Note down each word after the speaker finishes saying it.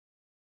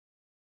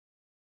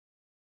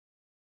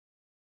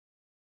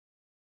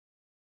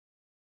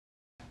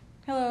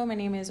Hello, my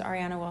name is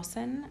Ariana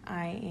Wilson.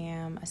 I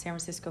am a San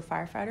Francisco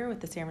firefighter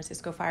with the San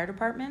Francisco Fire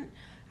Department.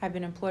 I've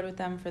been employed with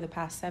them for the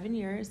past 7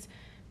 years.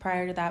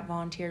 Prior to that,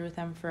 volunteered with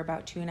them for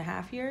about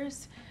 2.5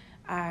 years.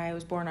 I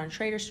was born on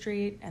Schrader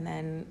Street and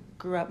then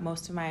grew up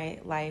most of my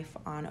life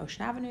on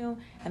Ocean Avenue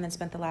and then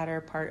spent the latter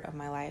part of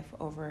my life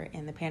over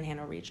in the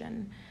Panhandle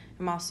region.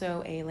 I'm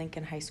also a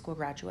Lincoln High School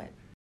graduate.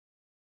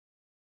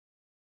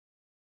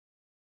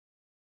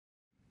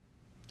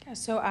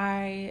 So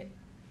I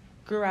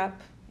grew up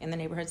in the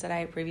neighborhoods that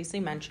I previously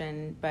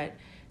mentioned, but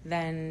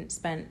then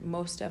spent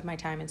most of my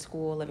time in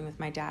school living with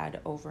my dad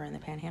over in the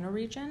Panhandle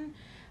region.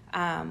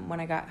 When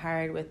I got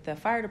hired with the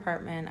fire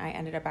department, I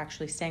ended up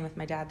actually staying with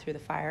my dad through the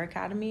fire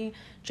academy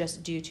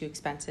just due to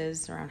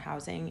expenses around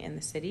housing in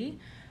the city.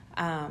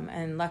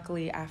 And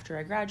luckily, after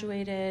I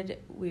graduated,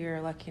 we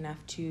were lucky enough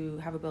to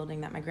have a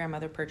building that my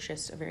grandmother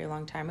purchased a very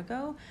long time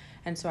ago.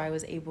 And so I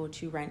was able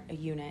to rent a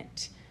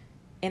unit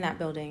in that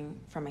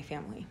building from my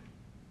family.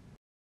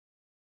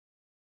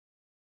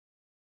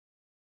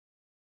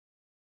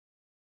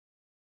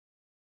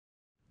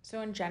 So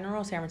in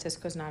general, San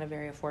Francisco is not a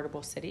very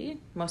affordable city.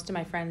 Most of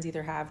my friends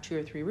either have 2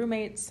 or 3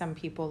 roommates. Some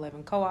people live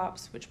in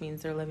co-ops, which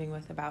means they're living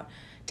with about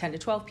 10 to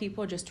 12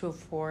 people just to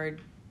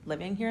afford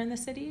living here in the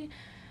city.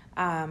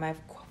 I've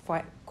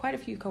quite a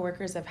few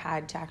coworkers have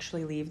had to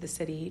actually leave the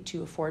city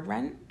to afford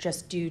rent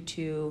just due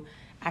to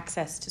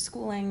access to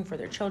schooling for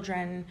their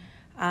children.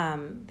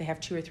 They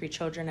have 2 or 3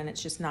 children, and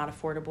it's just not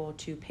affordable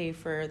to pay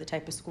for the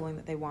type of schooling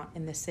that they want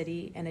in the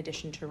city in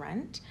addition to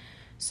rent.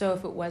 So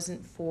if it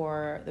wasn't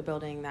for the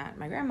building that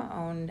my grandma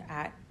owned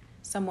at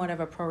somewhat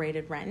of a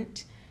prorated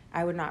rent,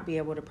 I would not be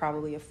able to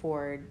probably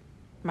afford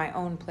my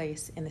own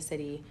place in the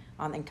city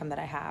on the income that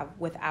I have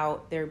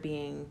without there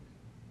being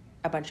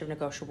a bunch of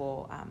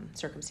negotiable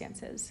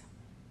circumstances.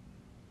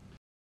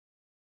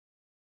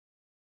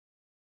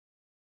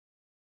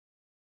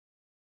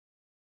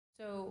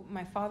 So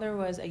my father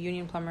was a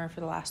union plumber for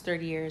the last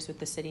 30 years with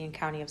the city and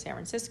county of San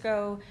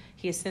Francisco.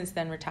 He has since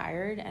then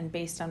retired, and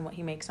based on what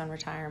he makes on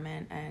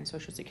retirement and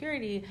Social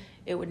Security,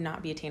 it would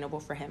not be attainable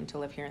for him to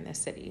live here in this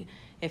city.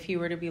 If he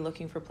were to be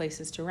looking for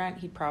places to rent,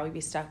 he'd probably be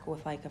stuck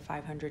with like a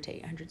 500 to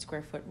 800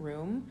 square foot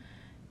room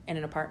in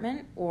an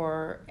apartment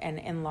or an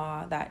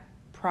in-law that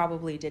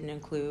probably didn't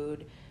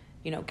include,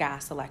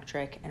 gas,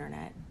 electric,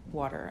 internet,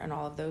 water, and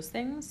all of those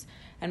things.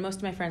 And most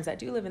of my friends that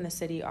do live in the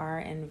city are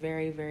in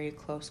very, very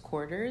close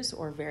quarters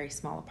or very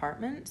small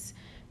apartments,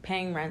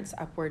 paying rents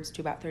upwards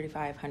to about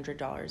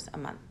 $3,500 a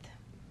month.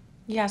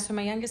 Yeah, so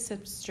my youngest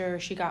sister,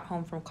 she got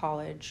home from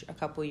college a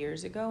couple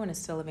years ago and is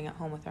still living at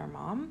home with our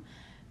mom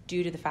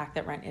due to the fact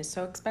that rent is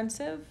so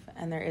expensive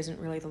and there isn't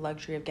really the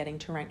luxury of getting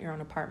to rent your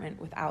own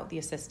apartment without the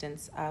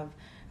assistance of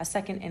a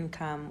second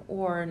income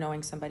or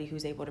knowing somebody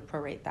who's able to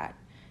prorate that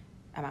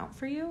amount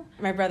for you.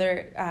 My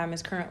brother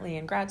is currently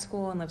in grad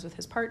school and lives with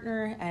his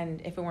partner,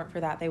 and if it weren't for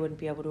that, they wouldn't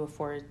be able to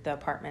afford the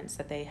apartments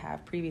that they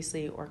have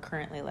previously or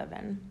currently live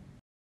in.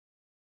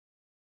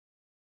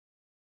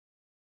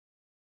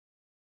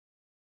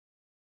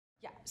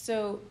 Yeah,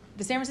 so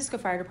the San Francisco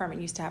Fire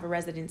Department used to have a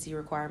residency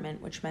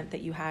requirement, which meant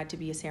that you had to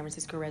be a San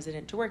Francisco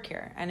resident to work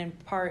here. And in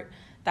part,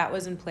 that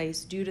was in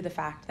place due to the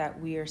fact that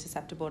we are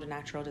susceptible to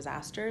natural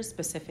disasters,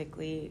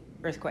 specifically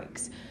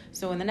earthquakes.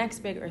 So when the next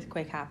big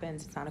earthquake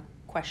happens, it's not a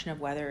question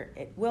of whether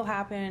it will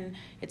happen,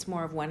 it's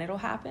more of when it'll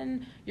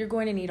happen. You're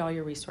going to need all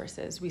your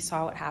resources. We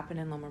saw what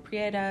happened in Loma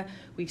Prieta.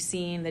 We've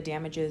seen the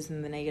damages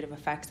and the negative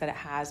effects that it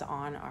has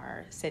on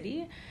our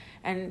city.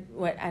 And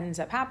what ends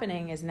up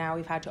happening is now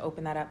we've had to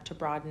open that up to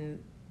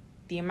broaden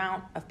the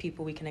amount of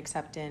people we can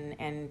accept in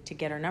and to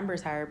get our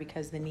numbers higher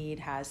because the need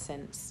has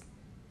since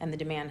and the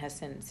demand has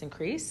since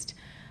increased.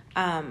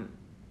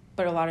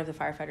 But a lot of the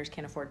firefighters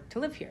can't afford to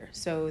live here.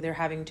 So they're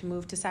having to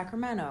move to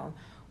Sacramento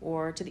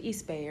or to the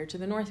East Bay or to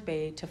the North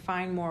Bay to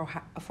find more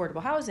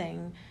affordable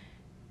housing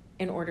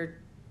in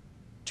order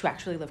to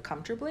actually live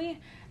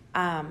comfortably.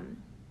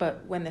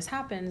 But when this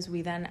happens,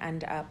 we then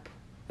end up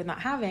with not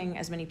having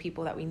as many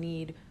people that we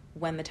need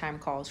when the time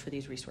calls for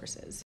these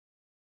resources.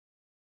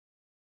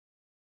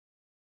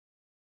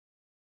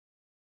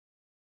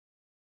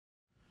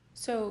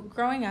 So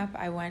growing up,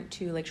 I went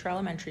to Lakeshore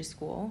Elementary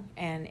School,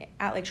 and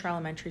at Lakeshore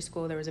Elementary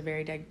School, there was a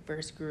very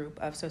diverse group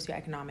of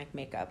socioeconomic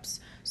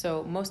makeups.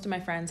 So most of my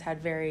friends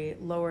had very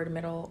lower to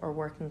middle or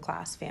working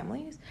class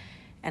families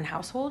and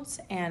households,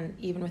 and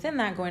even within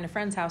that, going to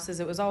friends' houses,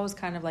 it was always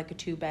kind of like a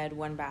 2-bed,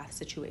 1-bath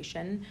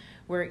situation,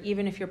 where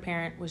even if your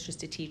parent was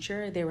just a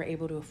teacher, they were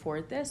able to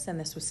afford this, and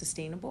this was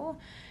sustainable.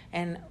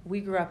 And we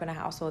grew up in a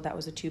household that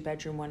was a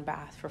 2-bedroom,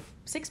 1-bath for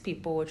 6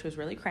 people, which was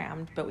really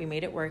crammed, but we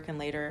made it work, and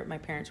later my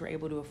parents were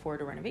able to afford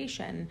a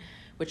renovation,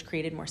 which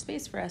created more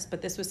space for us,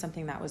 but this was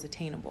something that was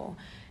attainable.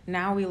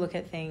 Now we look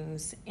at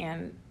things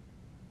and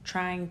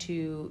trying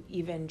to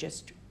even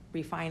just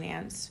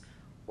refinance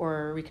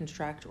or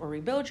reconstruct or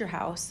rebuild your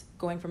house,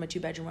 going from a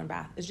 2-bedroom,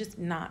 1-bath is just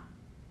not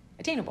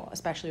attainable,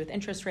 especially with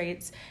interest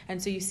rates.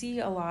 And so you see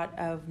a lot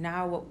of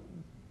now what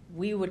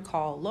we would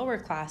call lower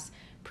class,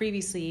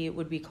 previously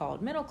would be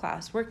called middle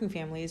class, working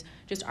families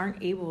just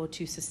aren't able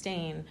to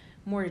sustain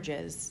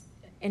mortgages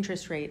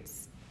interest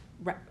rates,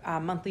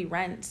 monthly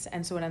rents.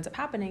 And so what ends up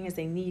happening is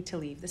they need to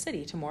leave the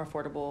city to more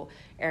affordable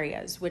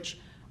areas, which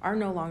are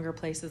no longer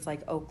places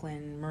like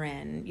Oakland,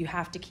 Marin. You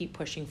have to keep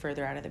pushing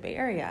further out of the Bay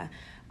Area.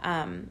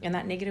 And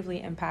that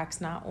negatively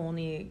impacts not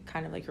only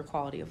kind of like your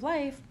quality of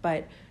life,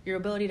 but your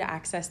ability to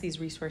access these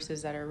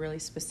resources that are really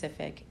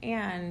specific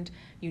and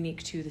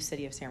unique to the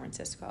city of San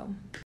Francisco.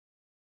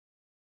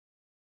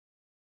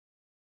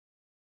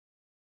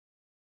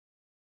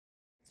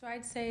 So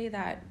I'd say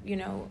that,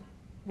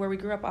 where we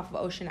grew up off of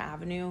Ocean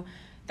Avenue,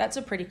 that's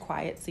a pretty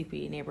quiet,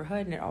 sleepy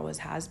neighborhood, and it always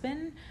has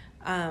been.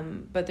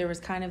 But there was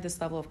kind of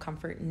this level of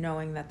comfort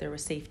knowing that there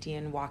was safety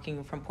in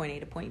walking from point A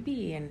to point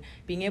B, and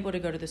being able to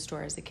go to the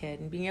store as a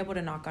kid, and being able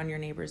to knock on your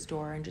neighbor's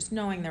door, and just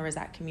knowing there was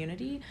that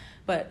community.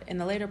 But in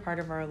the later part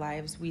of our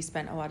lives, we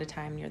spent a lot of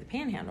time near the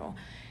Panhandle.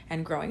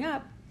 And growing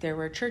up, there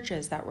were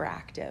churches that were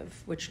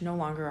active, which no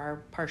longer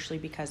are, partially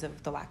because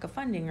of the lack of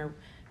funding or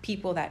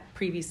people that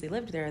previously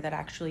lived there that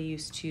actually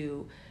used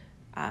to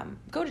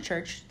go to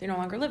church. They no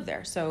longer live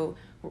there. So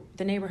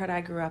the neighborhood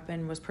I grew up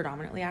in was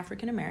predominantly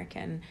African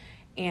American.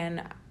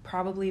 And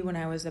probably when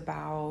I was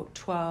about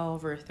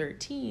 12 or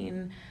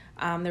 13,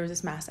 there was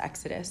this mass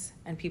exodus,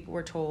 and people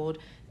were told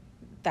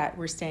that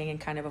were staying in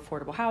kind of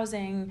affordable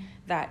housing,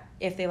 that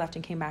if they left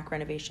and came back,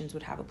 renovations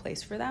would have a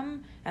place for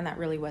them, and that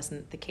really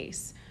wasn't the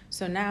case.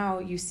 So now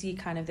you see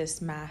kind of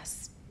this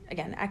mass,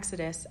 again,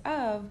 exodus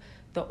of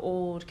the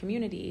old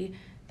community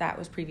that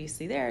was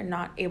previously there,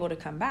 not able to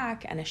come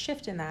back, and a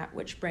shift in that,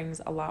 which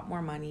brings a lot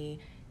more money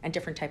and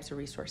different types of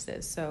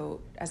resources.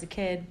 So as a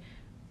kid,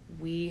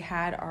 we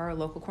had our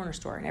local corner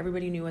store, and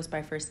everybody knew us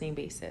by first name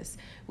basis.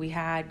 We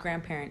had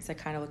grandparents that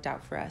kind of looked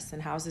out for us,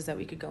 and houses that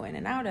we could go in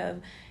and out of.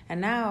 And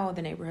now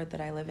the neighborhood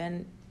that I live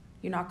in,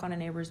 you knock on a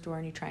neighbor's door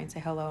and you try and say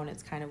hello, and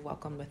it's kind of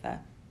welcomed with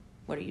a,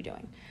 what are you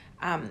doing?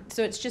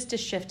 So it's just a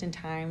shift in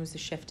times, a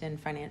shift in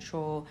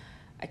financial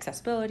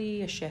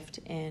accessibility, a shift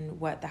in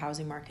what the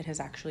housing market has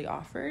actually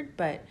offered.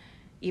 But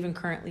even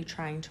currently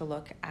trying to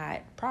look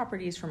at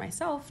properties for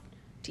myself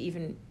to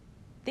even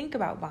think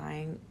about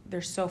buying,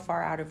 they're so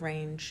far out of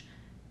range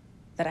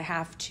that I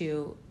have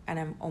to, and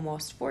I'm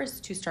almost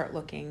forced to start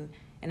looking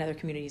in other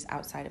communities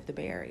outside of the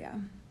Bay Area.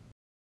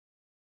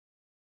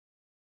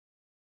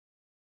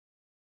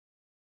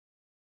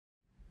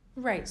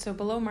 Right, so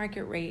below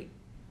market rate,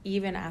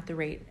 even at the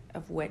rate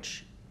of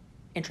which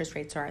interest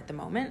rates are at the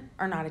moment,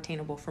 are not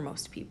attainable for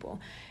most people.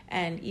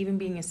 And even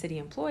being a city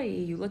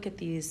employee, you look at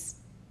these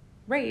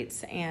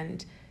rates,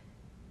 and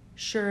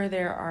sure,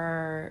 there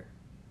are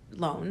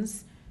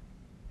loans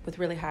with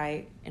really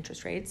high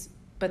interest rates,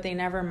 but they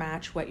never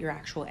match what your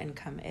actual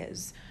income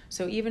is.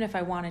 So even if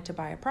I wanted to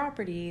buy a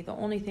property, the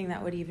only thing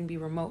that would even be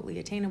remotely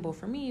attainable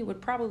for me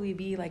would probably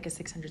be like a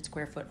 600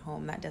 square foot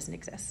home that doesn't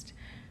exist.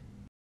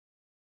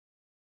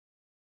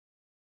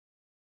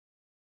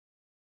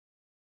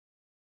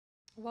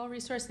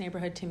 Well-resourced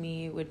neighborhood to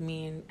me would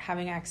mean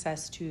having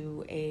access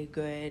to a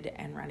good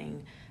and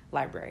running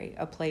library,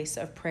 a place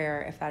of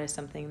prayer if that is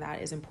something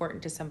that is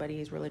important to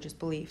somebody's religious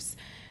beliefs,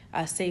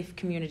 a safe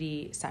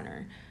community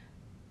center,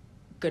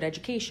 good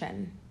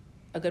education,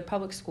 a good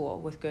public school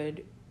with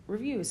good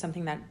reviews,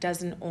 something that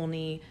doesn't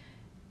only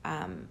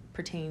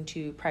pertain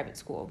to private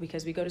school,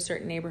 because we go to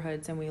certain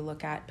neighborhoods and we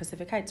look at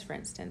Pacific Heights, for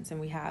instance, and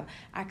we have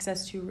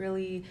access to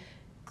really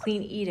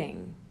clean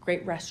eating,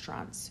 great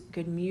restaurants,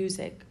 good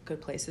music,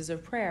 good places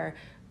of prayer,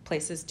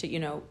 places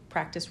to,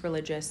 practice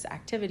religious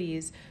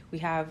activities. We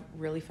have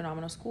really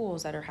phenomenal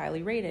schools that are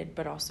highly rated,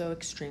 but also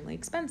extremely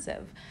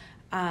expensive.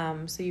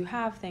 So you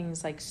have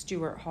things like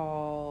Stewart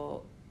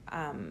Hall,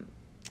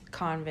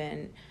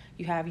 Convent,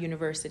 you have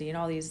university, and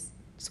all these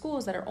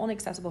schools that are only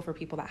accessible for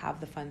people that have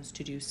the funds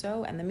to do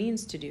so and the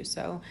means to do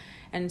so.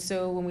 And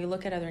so when we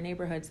look at other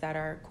neighborhoods that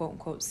are quote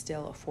unquote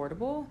still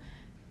affordable,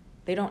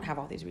 they don't have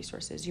all these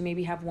resources. You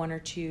maybe have one or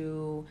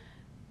two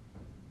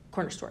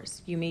corner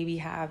stores. You maybe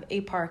have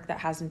a park that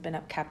hasn't been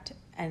upkept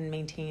and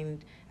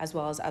maintained as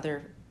well as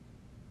other,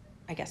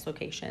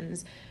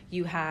 locations.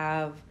 You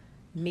have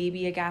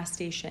maybe a gas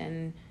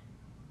station,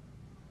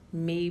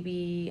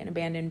 maybe an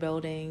abandoned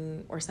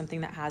building or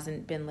something that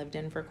hasn't been lived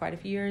in for quite a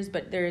few years,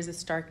 but there is a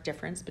stark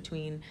difference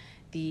between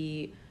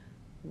the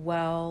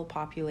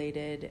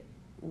well-populated,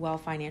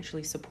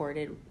 well-financially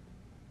supported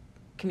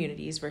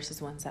communities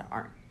versus ones that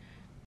aren't.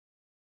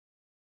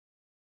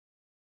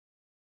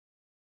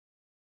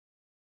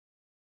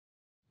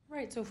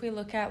 Right, so if we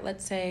look at,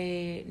 let's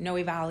say,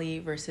 Noe Valley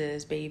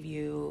versus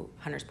Bayview,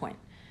 Hunters Point.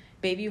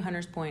 Bayview,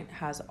 Hunters Point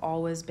has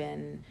always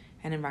been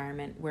an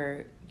environment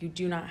where you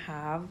do not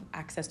have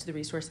access to the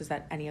resources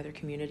that any other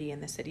community in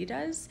the city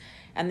does.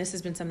 And this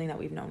has been something that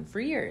we've known for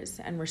years.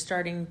 And we're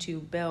starting to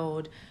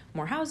build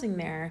more housing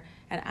there.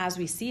 And as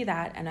we see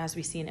that, and as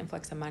we see an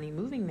influx of money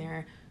moving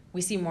there,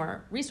 we see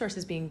more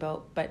resources being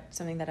built. But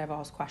something that I've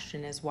always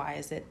questioned is why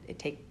does it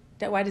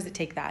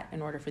take that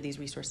in order for these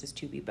resources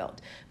to be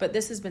built? But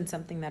this has been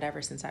something that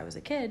ever since I was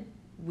a kid,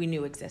 we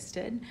knew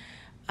existed.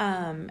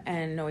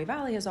 And Noe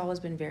Valley has always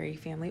been very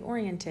family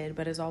oriented,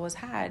 but has always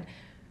had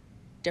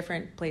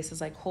different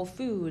places like Whole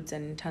Foods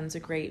and tons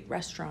of great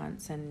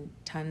restaurants and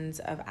tons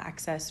of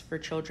access for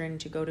children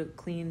to go to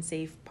clean,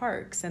 safe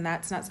parks. And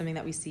that's not something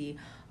that we see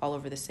all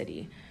over the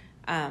city,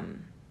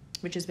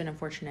 which has been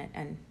unfortunate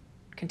and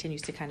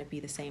continues to kind of be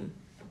the same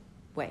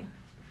way.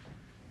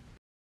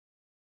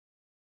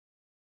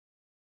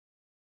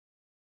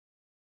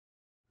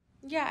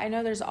 Yeah, I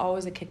know there's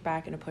always a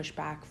kickback and a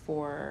pushback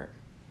for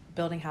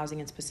building housing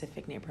in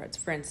specific neighborhoods.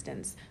 For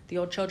instance, the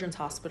old Children's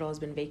Hospital has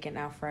been vacant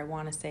now for, I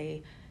want to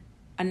say,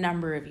 a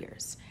number of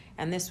years.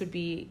 And this would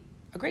be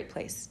a great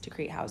place to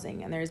create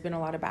housing. And there's been a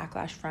lot of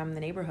backlash from the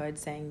neighborhood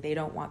saying they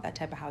don't want that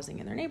type of housing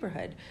in their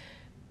neighborhood.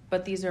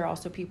 But these are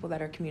also people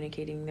that are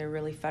communicating they're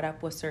really fed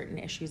up with certain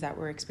issues that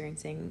we're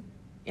experiencing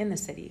in the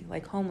city,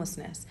 like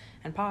homelessness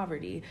and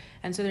poverty.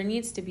 And so there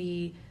needs to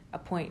be a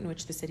point in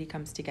which the city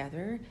comes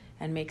together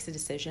and makes a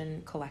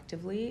decision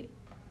collectively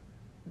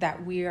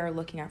that we are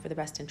looking out for the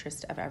best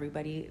interest of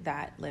everybody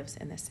that lives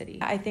in the city.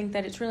 I think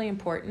that it's really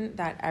important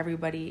that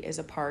everybody is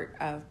a part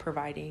of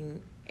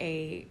providing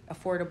a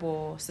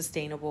affordable,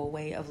 sustainable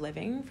way of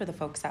living for the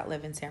folks that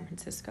live in San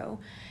Francisco.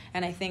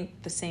 And I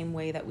think the same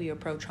way that we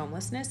approach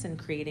homelessness and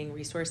creating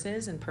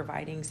resources and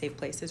providing safe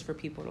places for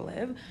people to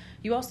live,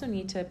 you also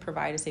need to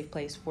provide a safe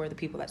place for the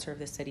people that serve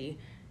the city,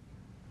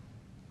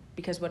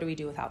 because what do we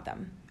do without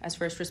them? As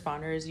first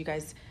responders, you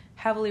guys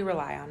heavily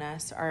rely on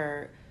us.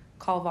 Our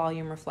call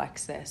volume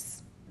reflects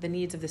this. The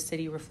needs of the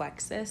city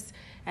reflects this.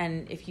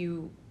 And if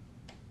you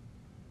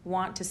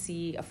want to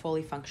see a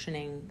fully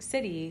functioning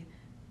city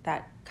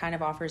that kind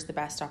of offers the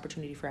best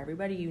opportunity for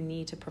everybody, you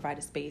need to provide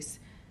a space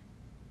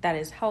that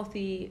is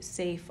healthy,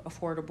 safe,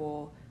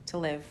 affordable to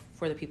live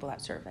for the people that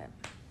serve it.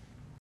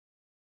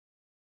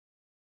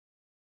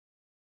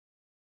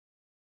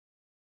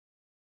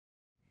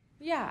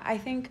 Yeah, I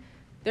think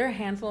there are a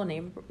handful of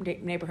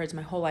neighborhoods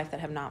my whole life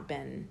that have not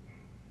been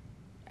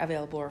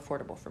available or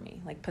affordable for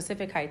me. Like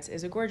Pacific Heights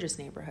is a gorgeous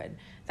neighborhood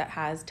that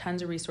has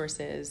tons of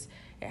resources.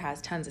 It has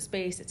tons of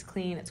space. It's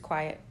clean, it's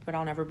quiet, but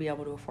I'll never be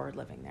able to afford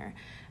living there.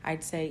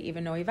 I'd say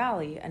even Noe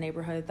Valley, a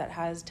neighborhood that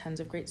has tons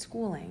of great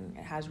schooling.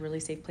 It has really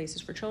safe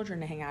places for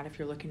children to hang out if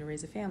you're looking to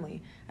raise a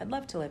family. I'd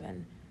love to live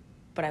in,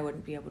 but I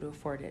wouldn't be able to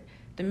afford it.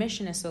 The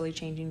Mission is slowly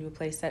changing to a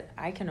place that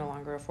I can no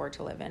longer afford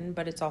to live in,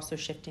 but it's also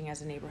shifting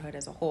as a neighborhood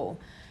as a whole.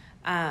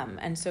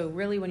 And so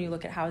really when you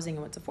look at housing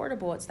and what's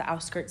affordable, it's the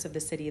outskirts of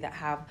the city that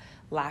have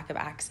lack of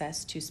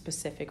access to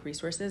specific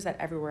resources that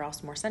everywhere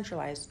else more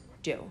centralized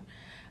do.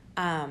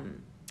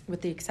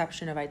 With the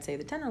exception of, I'd say,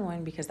 the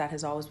Tenderloin, because that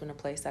has always been a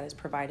place that has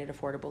provided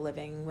affordable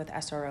living with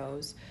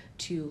SROs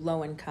to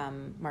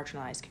low-income,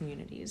 marginalized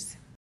communities.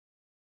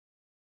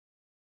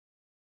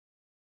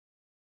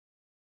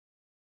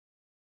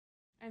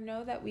 I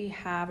know that we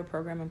have a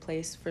program in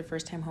place for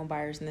first-time home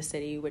buyers in the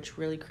city, which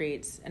really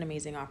creates an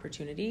amazing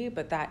opportunity,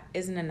 but that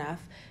isn't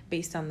enough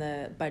based on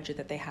the budget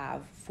that they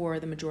have for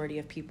the majority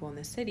of people in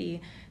the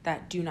city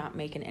that do not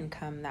make an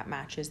income that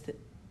matches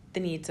the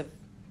needs of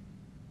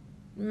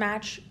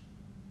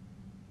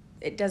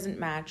it doesn't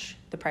match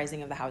the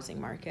pricing of the housing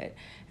market.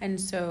 And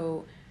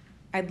so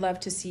I'd love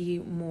to see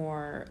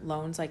more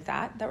loans like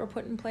that were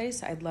put in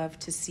place. I'd love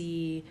to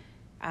see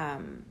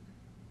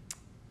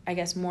I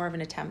guess more of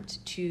an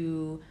attempt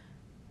to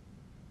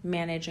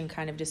manage and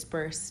kind of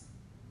disperse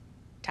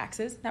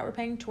taxes that we're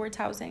paying towards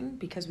housing,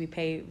 because we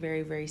pay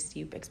very, very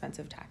steep,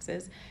 expensive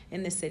taxes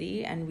in the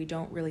city, and we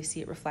don't really see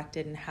it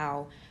reflected in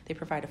how they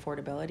provide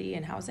affordability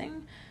in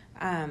housing.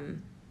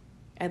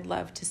 I'd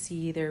love to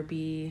see there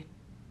be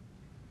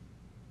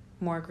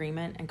more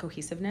agreement and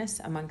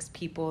cohesiveness amongst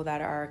people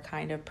that are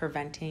kind of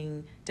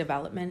preventing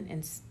development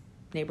in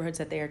neighborhoods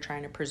that they are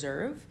trying to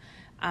preserve.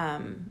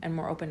 And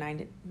more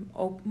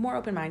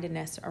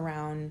open-mindedness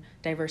around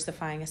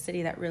diversifying a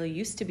city that really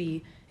used to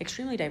be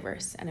extremely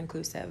diverse and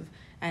inclusive,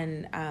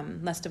 and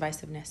less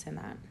divisiveness in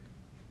that.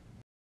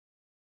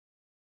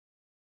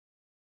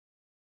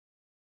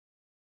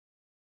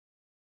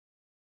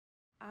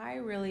 I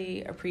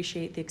really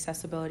appreciate the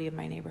accessibility of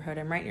my neighborhood.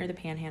 I'm right near the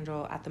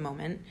Panhandle at the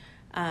moment,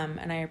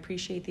 and I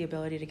appreciate the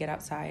ability to get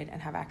outside and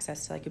have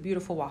access to like a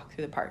beautiful walk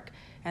through the park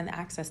and the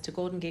access to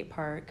Golden Gate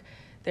Park.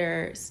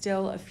 There are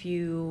still a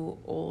few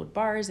old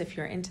bars, if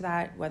you're into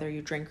that, whether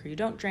you drink or you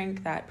don't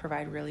drink, that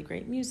provide really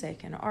great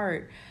music and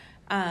art.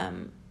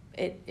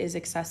 It is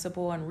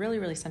accessible and really,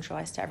 really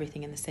centralized to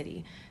everything in the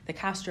city. The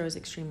Castro is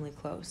extremely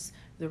close.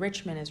 The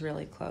Richmond is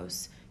really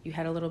close. You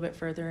head a little bit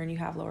further and you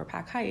have Lower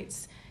Pack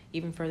Heights.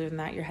 Even further than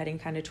that, you're heading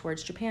kind of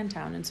towards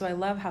Japantown. And so I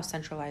love how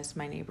centralized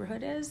my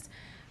neighborhood is.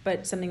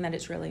 But something that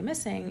it's really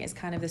missing is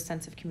kind of this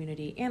sense of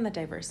community and the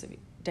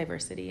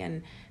diversity.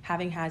 And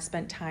having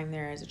spent time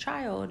there as a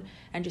child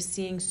and just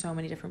seeing so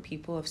many different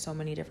people of so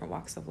many different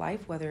walks of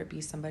life, whether it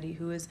be somebody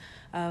who is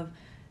of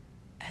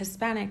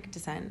Hispanic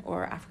descent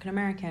or African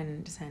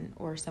American descent,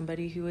 or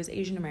somebody who is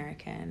Asian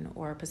American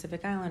or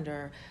Pacific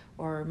Islander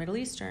or Middle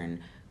Eastern,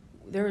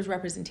 there was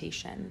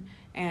representation.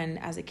 And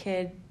as a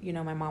kid,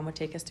 my mom would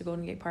take us to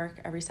Golden Gate Park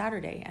every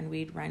Saturday, and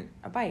we'd rent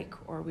a bike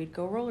or we'd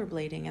go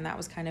rollerblading, and that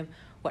was kind of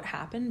what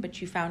happened,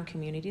 but you found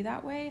community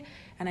that way.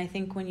 And I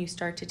think when you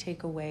start to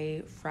take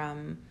away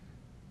from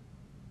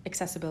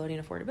accessibility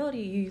and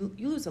affordability,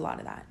 you lose a lot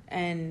of that.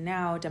 And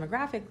now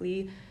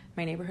demographically,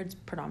 my neighborhood's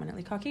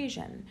predominantly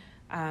Caucasian,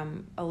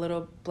 a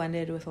little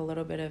blended with a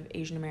little bit of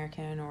Asian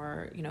American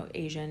or,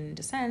 Asian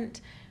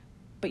descent,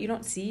 but you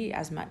don't see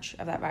as much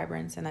of that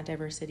vibrance and that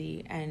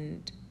diversity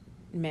and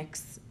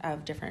mix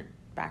of different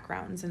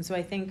backgrounds. And so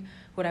I think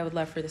what I would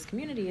love for this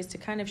community is to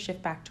kind of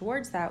shift back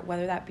towards that,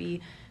 whether that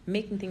be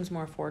making things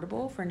more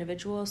affordable for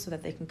individuals so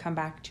that they can come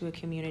back to a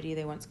community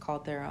they once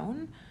called their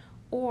own,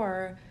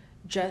 or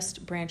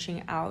just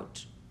branching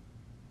out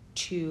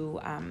to,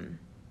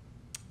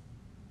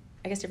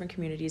 different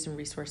communities and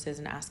resources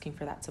and asking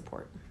for that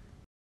support.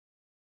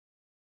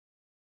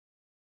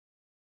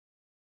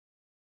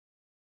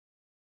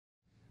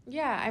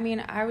 Yeah,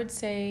 I would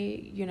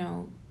say,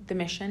 the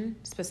mission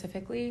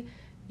specifically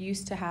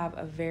used to have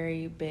a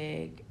very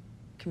big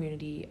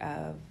community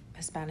of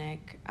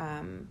Hispanic,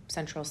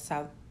 Central,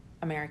 South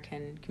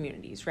American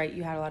communities, right?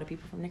 You had a lot of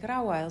people from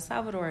Nicaragua, El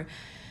Salvador,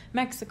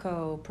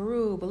 Mexico,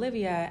 Peru,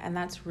 Bolivia, and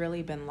that's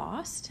really been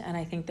lost. And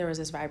I think there was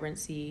this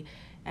vibrancy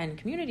and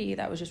community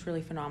that was just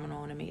really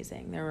phenomenal and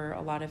amazing. There were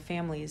a lot of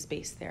families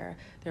based there.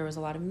 There was a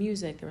lot of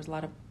music. There was a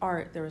lot of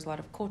art. There was a lot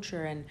of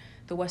culture. And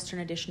the Western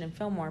Addition in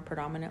Fillmore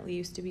predominantly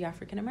used to be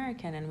African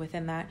American. And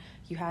within that,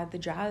 you had the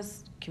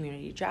jazz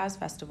community, jazz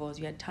festivals.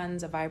 You had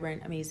tons of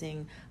vibrant,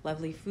 amazing,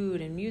 lovely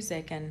food and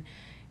music. And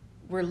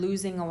we're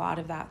losing a lot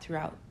of that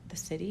throughout the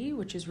city,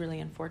 which is really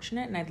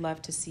unfortunate. And I'd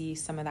love to see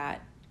some of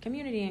that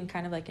community and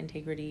kind of like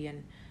integrity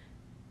and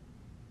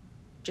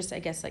just,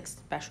 like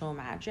special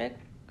magic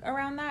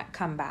around that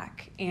come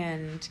back.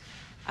 And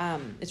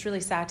it's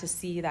really sad to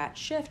see that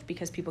shift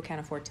because people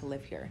can't afford to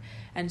live here.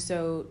 And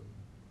so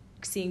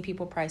seeing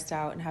people priced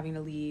out and having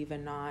to leave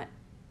and not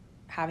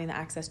having the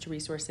access to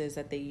resources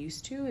that they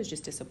used to is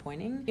just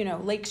disappointing.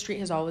 Lake Street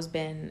has always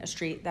been a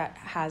street that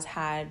has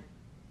had,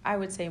 I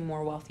would say,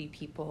 more wealthy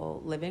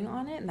people living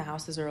on it, and the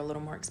houses are a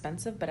little more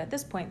expensive, but at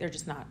this point, they're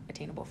just not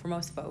attainable for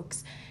most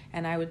folks.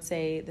 And I would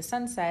say the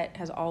Sunset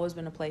has always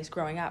been a place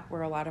growing up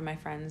where a lot of my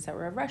friends that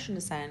were of Russian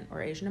descent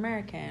or Asian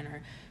American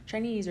or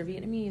Chinese or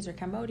Vietnamese or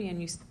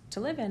Cambodian used to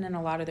live in, and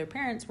a lot of their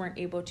parents weren't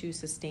able to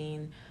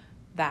sustain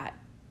that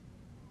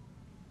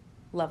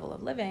level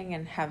of living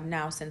and have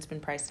now since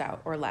been priced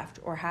out or left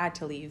or had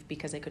to leave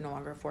because they could no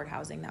longer afford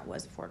housing that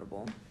was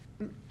affordable.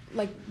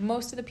 Like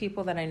most of the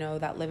people that I know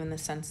that live in the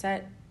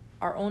Sunset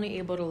are only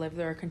able to live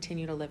there or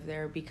continue to live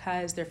there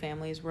because their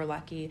families were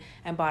lucky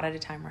and bought at a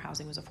time where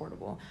housing was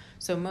affordable.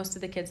 So most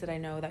of the kids that I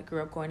know that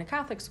grew up going to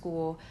Catholic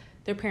school,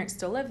 their parents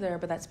still live there,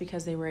 but that's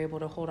because they were able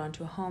to hold on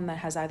to a home that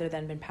has either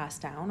then been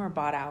passed down or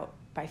bought out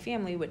by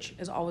family, which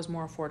is always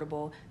more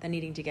affordable than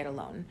needing to get a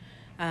loan.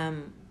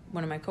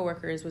 One of my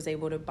coworkers was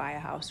able to buy a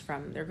house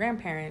from their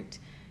grandparent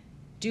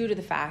due to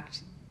the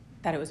fact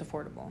that it was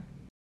affordable.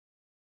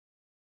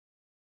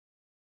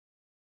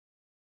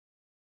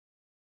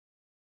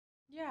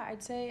 Yeah,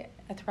 I'd say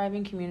a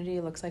thriving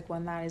community looks like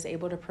one that is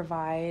able to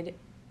provide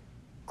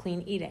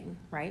clean eating,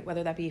 right?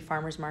 Whether that be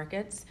farmers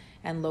markets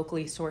and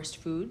locally sourced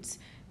foods,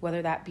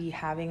 whether that be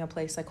having a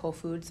place like Whole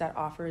Foods that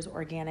offers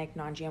organic,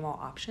 non-GMO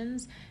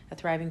options. A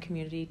thriving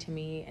community to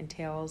me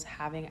entails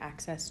having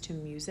access to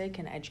music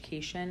and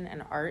education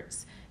and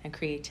arts and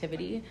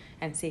creativity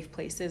and safe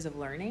places of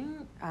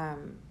learning.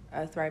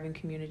 A thriving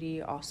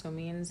community also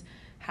means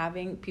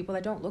having people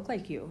that don't look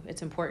like you.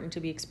 It's important to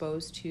be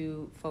exposed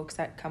to folks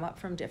that come up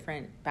from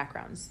different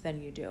backgrounds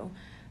than you do.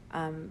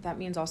 That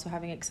means also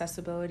having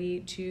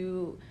accessibility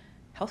to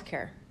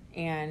healthcare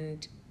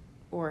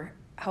or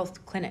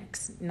health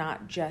clinics,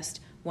 not just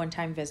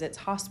one-time visits,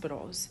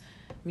 hospitals,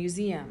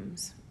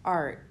 museums,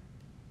 art,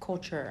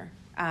 culture.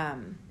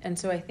 And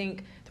so I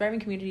think thriving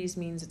communities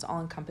means it's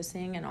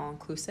all-encompassing and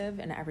all-inclusive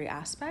in every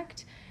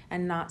aspect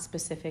and not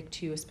specific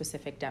to a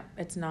specific,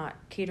 it's not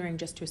catering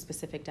just to a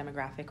specific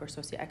demographic or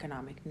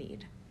socioeconomic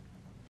need.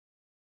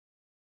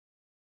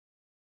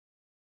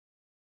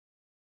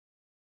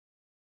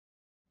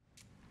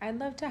 I'd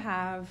love to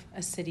have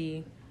a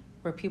city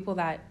where people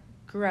that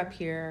grew up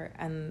here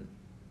and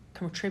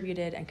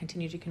contributed and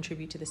continue to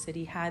contribute to the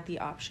city had the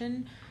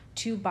option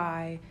to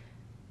buy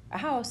a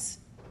house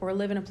or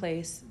live in a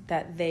place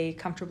that they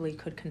comfortably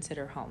could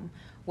consider home,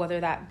 whether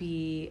that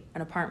be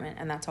an apartment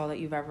and that's all that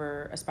you've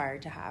ever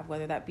aspired to have,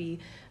 whether that be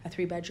a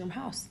 3-bedroom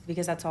house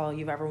because that's all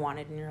you've ever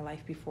wanted in your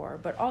life before,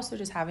 but also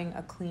just having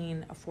a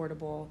clean,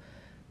 affordable,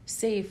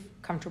 safe,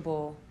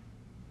 comfortable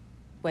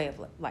way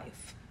of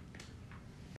life.